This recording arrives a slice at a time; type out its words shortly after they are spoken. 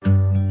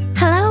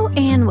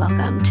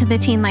Welcome to the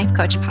Teen Life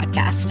Coach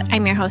Podcast.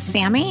 I'm your host,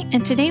 Sammy,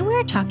 and today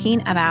we're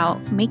talking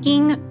about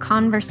making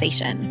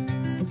conversation.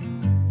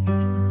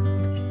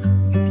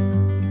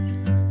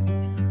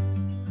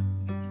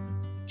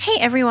 Hey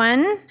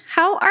everyone,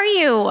 how are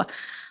you?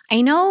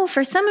 I know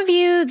for some of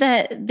you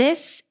that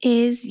this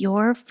is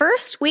your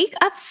first week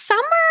of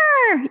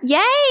summer.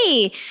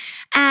 Yay!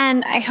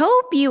 And I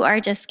hope you are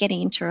just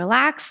getting to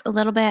relax a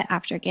little bit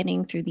after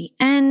getting through the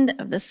end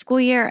of the school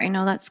year. I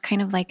know that's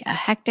kind of like a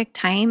hectic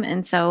time.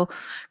 And so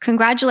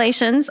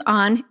congratulations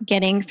on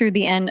getting through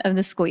the end of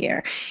the school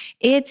year.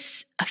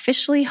 It's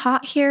officially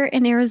hot here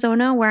in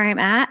Arizona where I'm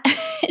at.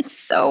 It's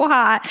so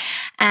hot.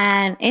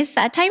 And it's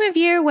that time of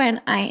year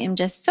when I am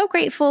just so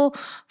grateful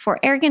for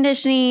air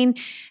conditioning.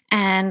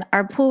 And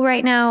our pool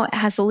right now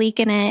has a leak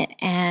in it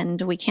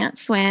and we can't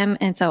swim.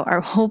 And so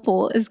our whole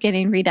pool is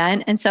getting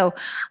redone. And so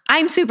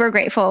I'm super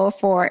grateful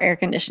for air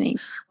conditioning.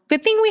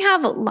 Good thing we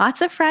have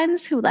lots of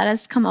friends who let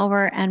us come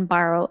over and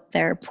borrow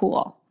their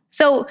pool.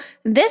 So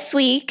this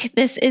week,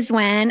 this is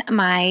when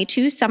my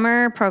 2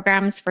 summer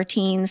programs for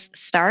teens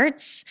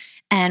starts.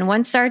 And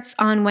one starts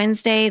on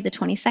Wednesday, the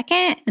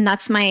 22nd, and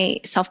that's my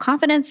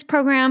self-confidence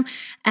program.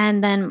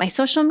 And then my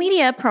social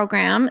media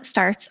program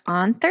starts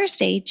on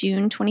Thursday,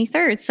 June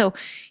 23rd. So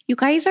you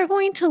guys are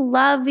going to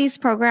love these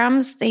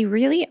programs. They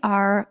really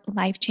are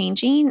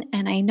life-changing.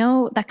 And I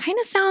know that kind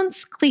of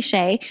sounds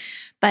cliche,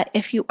 but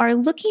if you are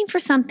looking for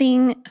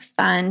something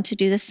fun to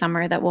do this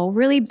summer that will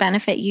really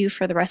benefit you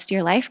for the rest of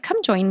your life,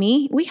 come join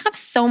me. We have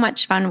so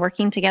much fun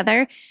working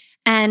together.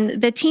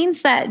 And the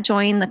teens that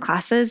join the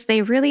classes,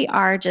 they really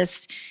are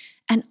just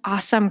an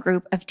awesome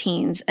group of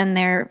teens and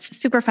they're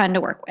super fun to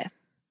work with.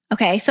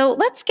 Okay, so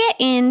let's get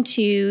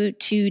into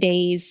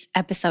today's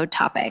episode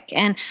topic.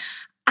 And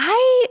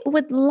I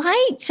would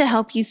like to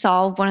help you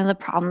solve one of the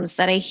problems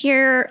that I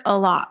hear a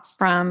lot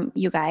from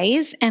you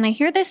guys. And I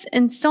hear this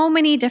in so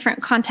many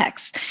different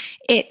contexts.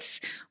 It's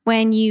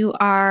when you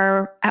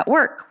are at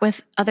work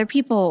with other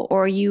people,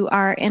 or you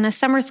are in a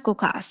summer school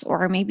class,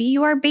 or maybe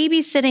you are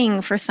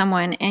babysitting for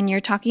someone and you're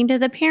talking to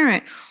the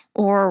parent,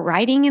 or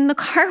riding in the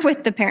car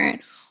with the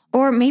parent,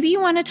 or maybe you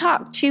want to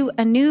talk to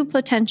a new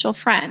potential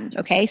friend.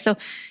 Okay, so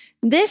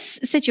this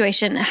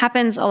situation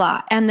happens a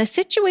lot. And the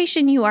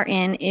situation you are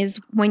in is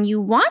when you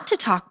want to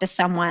talk to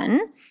someone,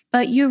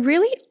 but you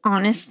really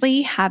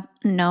honestly have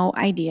no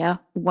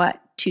idea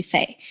what to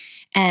say.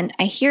 And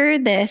I hear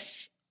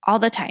this all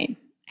the time.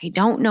 I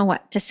don't know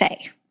what to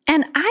say.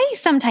 And I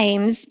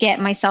sometimes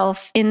get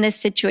myself in this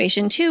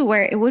situation too,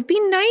 where it would be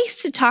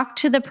nice to talk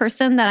to the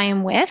person that I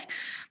am with,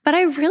 but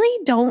I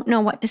really don't know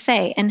what to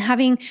say. And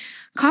having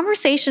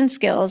conversation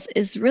skills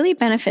is really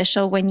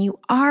beneficial when you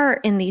are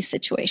in these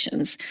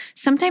situations.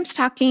 Sometimes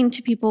talking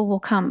to people will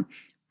come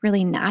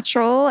really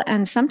natural,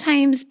 and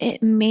sometimes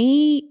it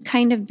may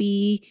kind of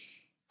be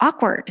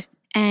awkward.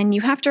 And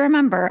you have to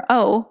remember,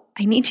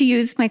 I need to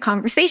use my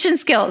conversation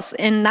skills.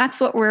 And that's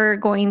what we're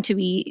going to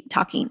be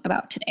talking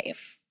about today.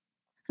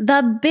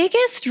 The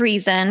biggest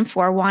reason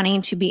for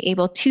wanting to be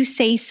able to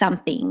say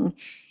something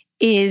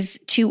is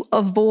to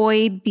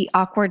avoid the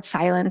awkward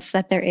silence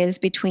that there is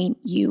between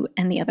you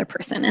and the other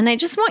person. And I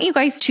just want you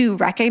guys to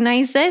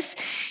recognize this.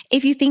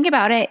 If you think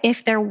about it,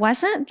 if there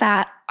wasn't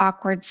that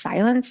awkward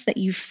silence that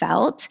you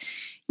felt,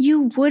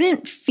 you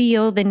wouldn't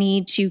feel the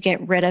need to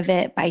get rid of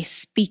it by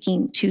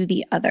speaking to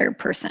the other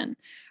person.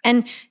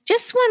 And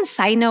just one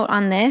side note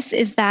on this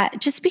is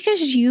that just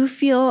because you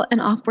feel an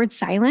awkward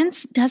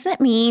silence doesn't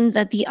mean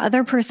that the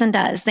other person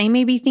does. They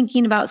may be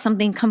thinking about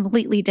something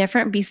completely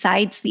different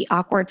besides the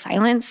awkward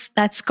silence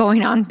that's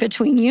going on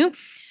between you.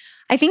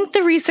 I think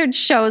the research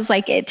shows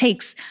like it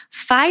takes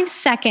 5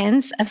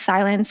 seconds of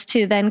silence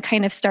to then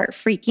kind of start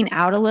freaking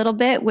out a little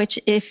bit, which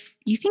if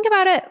you think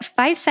about it,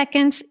 5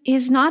 seconds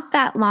is not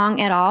that long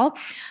at all.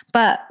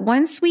 But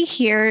once we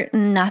hear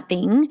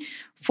nothing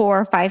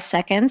for 5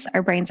 seconds,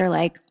 our brains are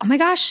like, oh my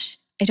gosh,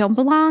 I don't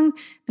belong.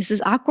 This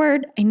is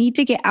awkward. I need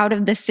to get out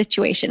of this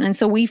situation. And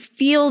so we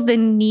feel the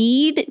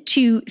need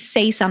to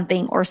say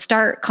something or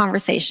start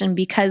conversation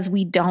because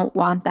we don't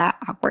want that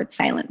awkward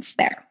silence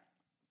there.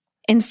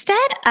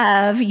 Instead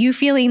of you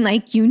feeling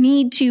like you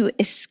need to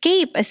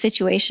escape a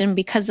situation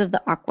because of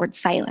the awkward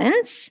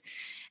silence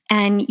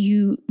and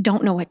you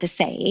don't know what to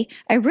say,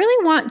 I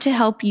really want to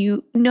help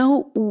you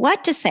know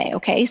what to say,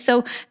 okay?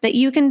 So that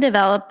you can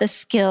develop the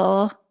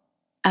skill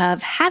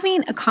of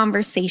having a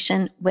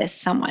conversation with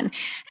someone.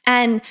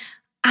 And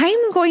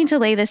I'm going to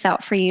lay this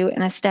out for you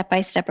in a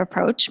step-by-step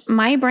approach.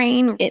 My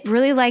brain, it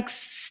really likes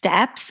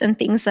steps and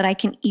things that I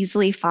can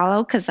easily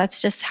follow because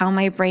that's just how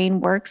my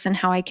brain works and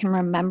how I can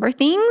remember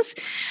things.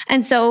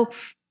 And so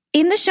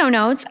in the show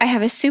notes, I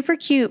have a super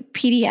cute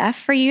PDF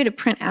for you to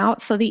print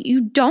out so that you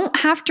don't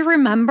have to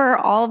remember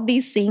all of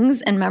these things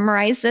and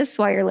memorize this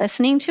while you're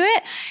listening to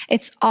it.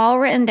 It's all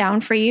written down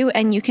for you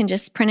and you can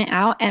just print it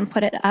out and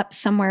put it up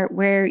somewhere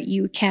where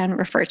you can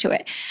refer to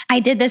it.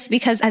 I did this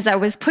because as I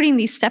was putting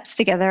these steps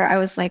together, I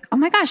was like, oh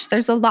my gosh,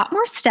 there's a lot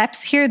more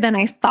steps here than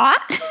I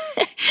thought.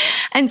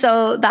 And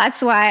so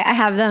that's why I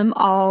have them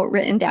all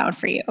written down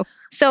for you.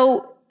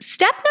 So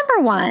Step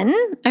number 1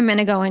 I'm going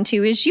to go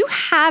into is you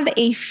have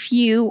a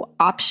few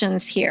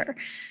options here.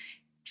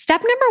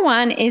 Step number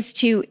 1 is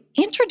to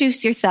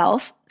introduce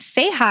yourself,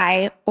 say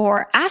hi,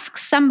 or ask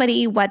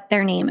somebody what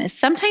their name is.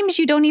 Sometimes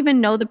you don't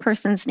even know the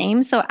person's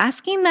name, so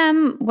asking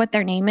them what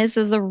their name is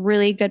a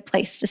really good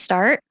place to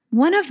start.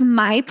 One of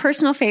my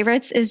personal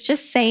favorites is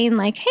just saying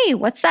like, hey,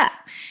 what's up?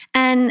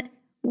 And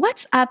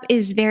what's up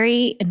is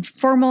very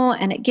informal,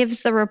 and it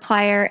gives the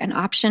replier an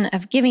option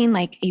of giving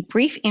like a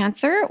brief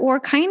answer or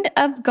kind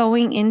of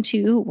going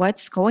into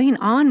what's going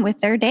on with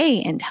their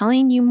day and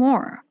telling you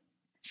more.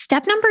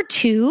 Step number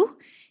 2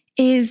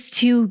 is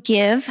to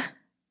give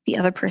the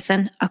other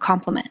person a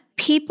compliment.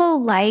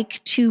 People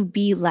like to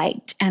be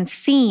liked and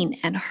seen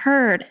and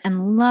heard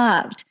and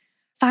loved.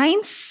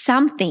 Find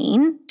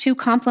something to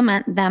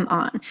compliment them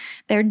on.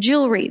 Their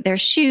jewelry, their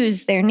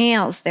shoes, their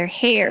nails, their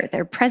hair,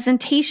 their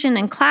presentation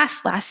in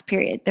class last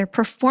period, their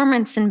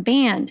performance in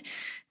band,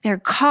 their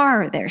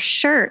car, their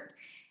shirt,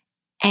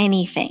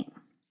 anything.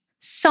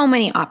 So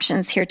many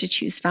options here to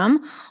choose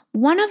from.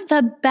 One of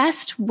the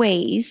best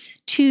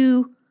ways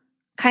to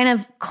kind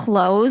of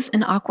close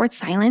an awkward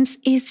silence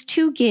is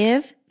to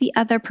give the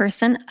other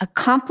person a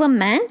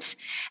compliment,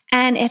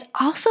 and it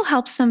also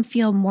helps them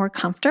feel more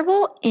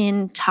comfortable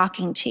in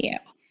talking to you.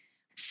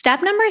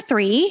 Step number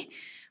 3,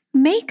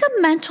 make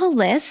a mental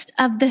list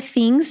of the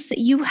things that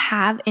you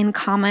have in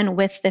common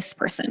with this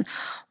person.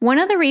 One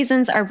of the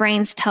reasons our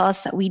brains tell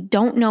us that we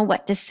don't know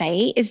what to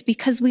say is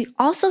because we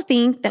also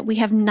think that we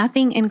have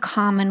nothing in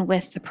common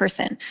with the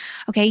person.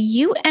 Okay,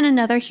 you and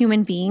another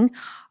human being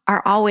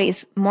are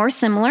always more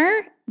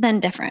similar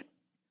than different.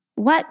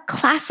 What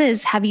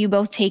classes have you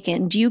both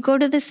taken? Do you go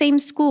to the same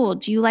school?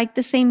 Do you like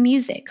the same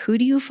music? Who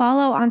do you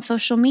follow on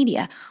social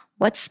media?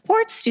 What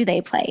sports do they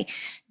play?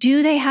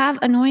 Do they have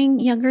annoying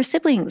younger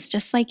siblings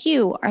just like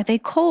you? Are they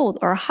cold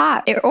or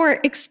hot or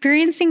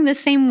experiencing the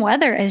same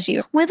weather as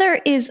you? Weather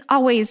is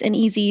always an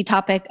easy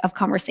topic of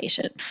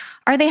conversation.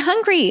 Are they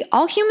hungry?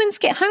 All humans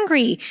get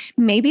hungry.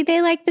 Maybe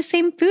they like the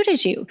same food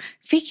as you.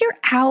 Figure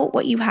out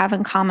what you have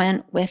in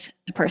common with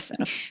the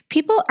person.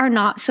 People are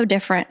not so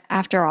different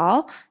after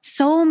all.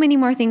 So many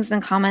more things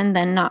in common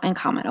than not in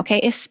common, okay?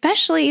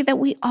 Especially that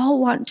we all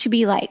want to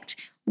be liked.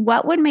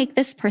 What would make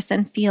this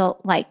person feel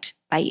liked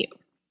by you?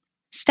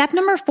 Step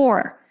number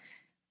 4,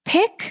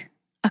 pick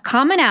a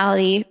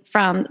commonality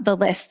from the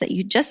list that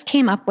you just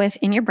came up with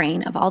in your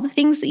brain of all the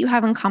things that you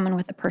have in common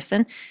with a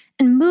person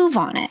and move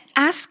on it.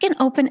 Ask an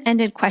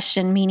open-ended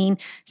question, meaning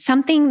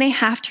something they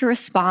have to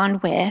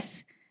respond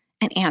with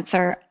an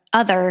answer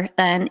other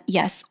than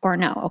yes or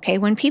no, okay?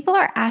 When people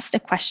are asked a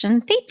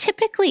question, they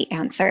typically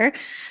answer.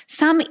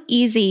 Some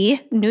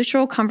easy,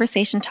 neutral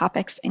conversation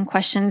topics and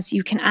questions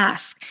you can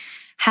ask.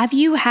 Have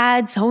you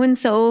had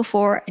so-and-so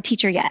for a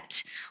teacher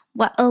yet?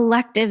 What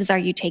electives are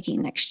you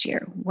taking next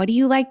year? What do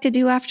you like to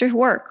do after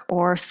work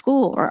or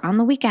school or on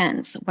the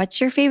weekends? What's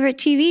your favorite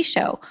TV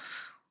show?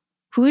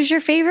 Who's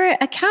your favorite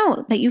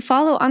account that you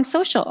follow on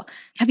social?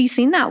 Have you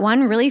seen that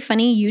one really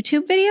funny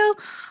YouTube video?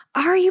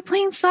 Are you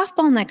playing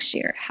softball next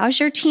year? How's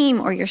your team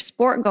or your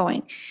sport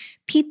going?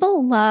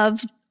 People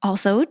love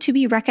also to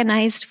be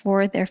recognized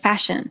for their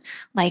fashion.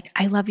 Like,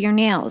 I love your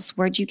nails.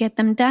 Where'd you get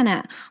them done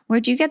at?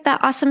 Where'd you get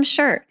that awesome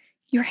shirt?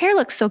 Your hair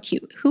looks so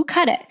cute. Who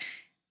cut it?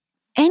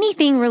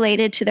 Anything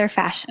related to their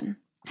fashion.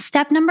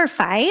 Step number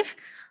 5,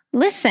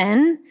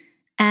 listen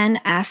and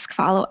ask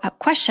follow-up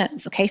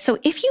questions. Okay, so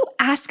if you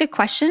ask a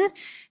question,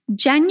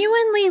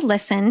 genuinely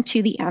listen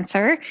to the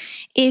answer.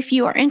 If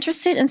you are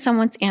interested in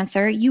someone's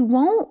answer, you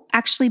won't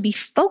actually be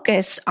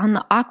focused on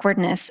the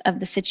awkwardness of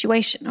the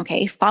situation.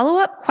 Okay,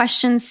 follow-up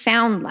questions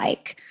sound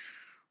like,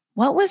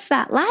 what was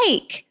that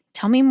like?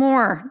 Tell me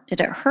more.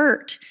 Did it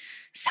hurt?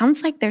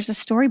 Sounds like there's a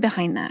story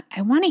behind that.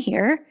 I want to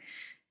hear.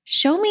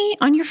 Show me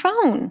on your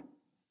phone.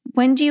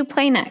 When do you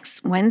play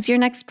next? When's your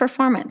next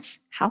performance?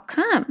 How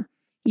come?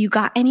 You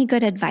got any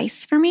good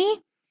advice for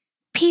me?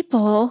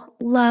 People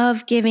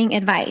love giving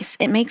advice.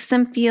 It makes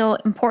them feel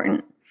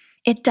important.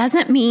 It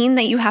doesn't mean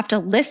that you have to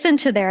listen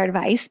to their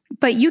advice,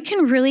 but you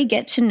can really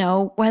get to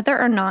know whether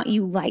or not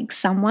you like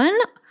someone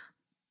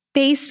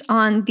based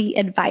on the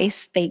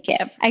advice they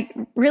give. I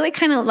really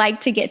kind of like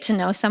to get to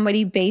know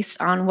somebody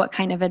based on what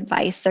kind of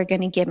advice they're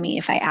going to give me.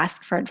 If I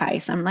ask for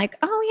advice, I'm like,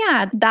 oh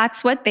yeah,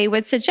 that's what they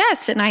would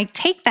suggest. And I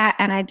take that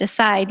and I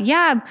decide,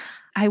 yeah,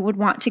 I would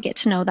want to get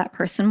to know that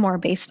person more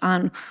based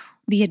on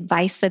the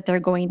advice that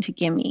they're going to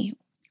give me.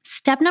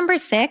 Step number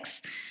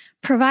 6,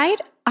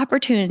 provide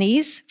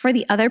opportunities for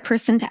the other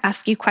person to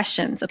ask you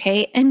questions,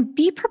 okay? And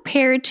be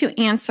prepared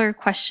to answer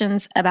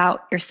questions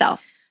about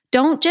yourself.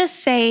 Don't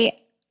just say,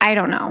 I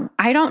don't know.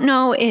 I don't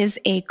know is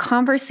a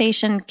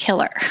conversation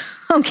killer,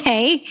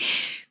 okay?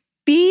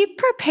 Be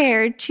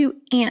prepared to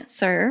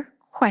answer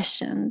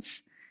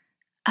questions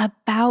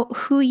about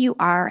who you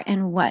are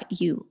and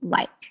what you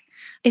like.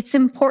 It's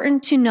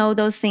important to know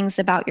those things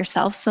about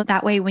yourself so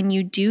that way when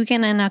you do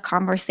get in a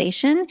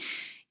conversation,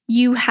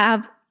 you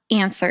have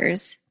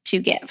answers to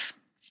give.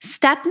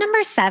 Step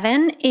number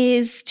 7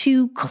 is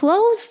to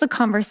close the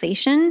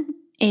conversation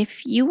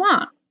if you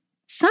want.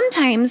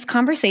 Sometimes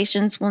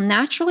conversations will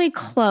naturally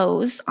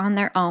close on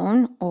their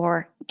own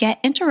or get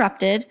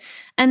interrupted.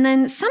 And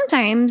then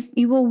sometimes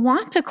you will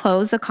want to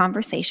close a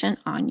conversation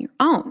on your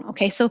own.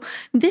 Okay, so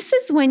this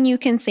is when you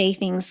can say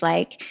things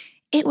like,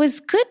 "It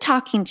was good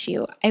talking to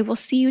you. I will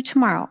see you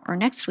tomorrow or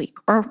next week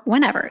or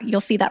whenever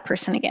you'll see that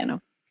person again.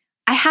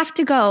 I have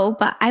to go,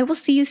 but I will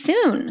see you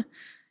soon.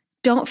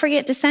 Don't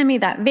forget to send me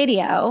that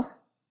video.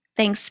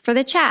 Thanks for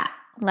the chat.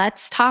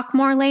 Let's talk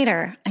more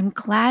later. I'm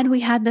glad we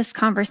had this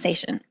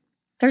conversation."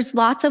 There's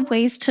lots of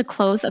ways to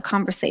close a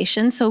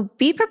conversation, so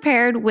be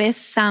prepared with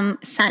some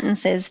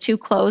sentences to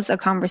close a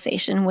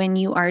conversation when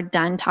you are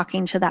done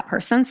talking to that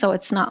person, so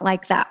it's not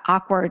like that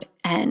awkward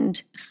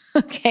end,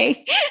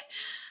 okay?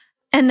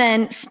 And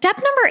then step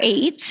number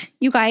 8,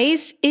 you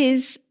guys,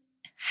 is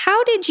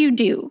how did you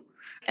do?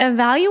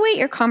 Evaluate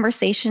your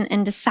conversation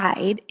and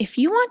decide if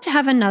you want to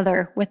have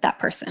another with that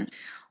person.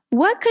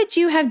 What could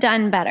you have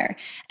done better?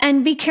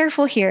 And be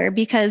careful here,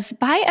 because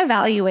by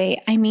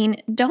evaluate, I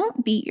mean,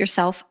 don't beat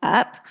yourself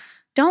up.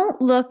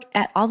 Don't look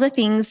at all the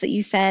things that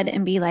you said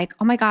and be like,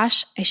 "Oh my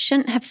gosh, I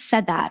shouldn't have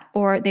said that,"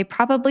 or "They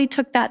probably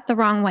took that the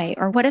wrong way,"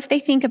 or "What if they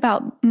think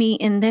about me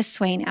in this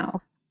way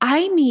now?"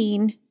 I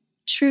mean,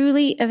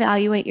 truly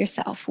evaluate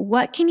yourself.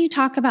 What can you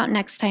talk about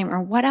next time,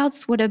 or what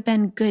else would have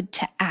been good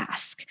to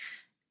ask?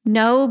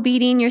 No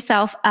beating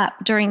yourself up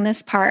during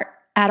this part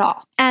at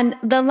all. And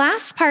the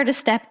last part of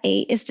step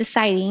 8 is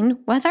deciding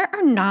whether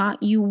or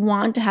not you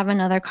want to have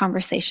another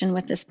conversation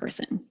with this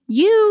person.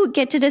 You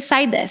get to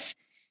decide this.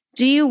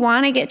 Do you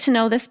want to get to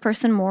know this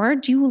person more?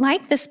 Do you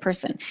like this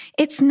person?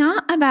 It's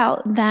not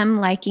about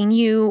them liking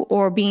you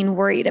or being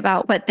worried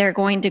about what they're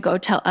going to go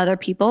tell other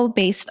people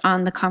based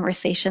on the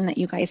conversation that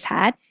you guys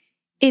had.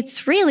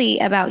 It's really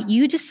about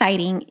you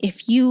deciding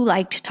if you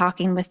liked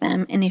talking with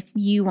them and if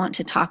you want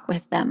to talk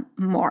with them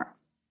more.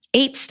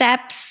 8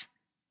 steps.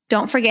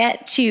 Don't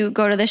forget to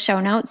go to the show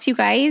notes, you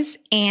guys,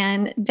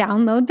 and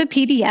download the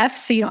PDF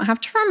so you don't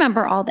have to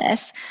remember all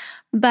this.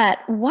 But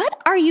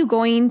what are you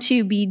going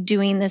to be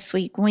doing this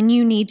week when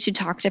you need to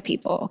talk to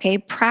people? Okay,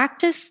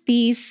 practice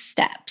these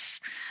steps.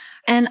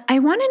 And I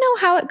want to know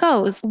how it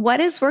goes. What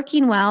is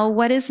working well?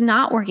 What is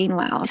not working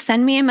well?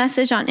 Send me a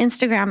message on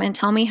Instagram and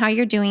tell me how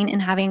you're doing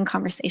in having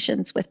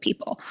conversations with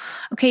people.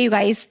 Okay, you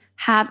guys,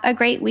 have a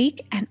great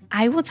week, and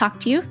I will talk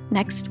to you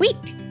next week.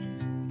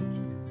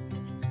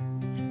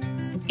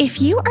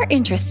 If you are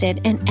interested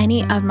in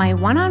any of my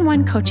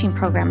one-on-one coaching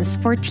programs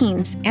for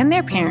teens and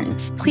their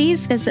parents,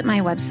 please visit my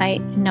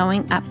website,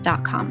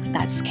 knowingup.com.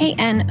 That's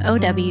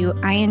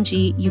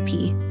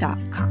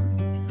KNOWINGUP.com.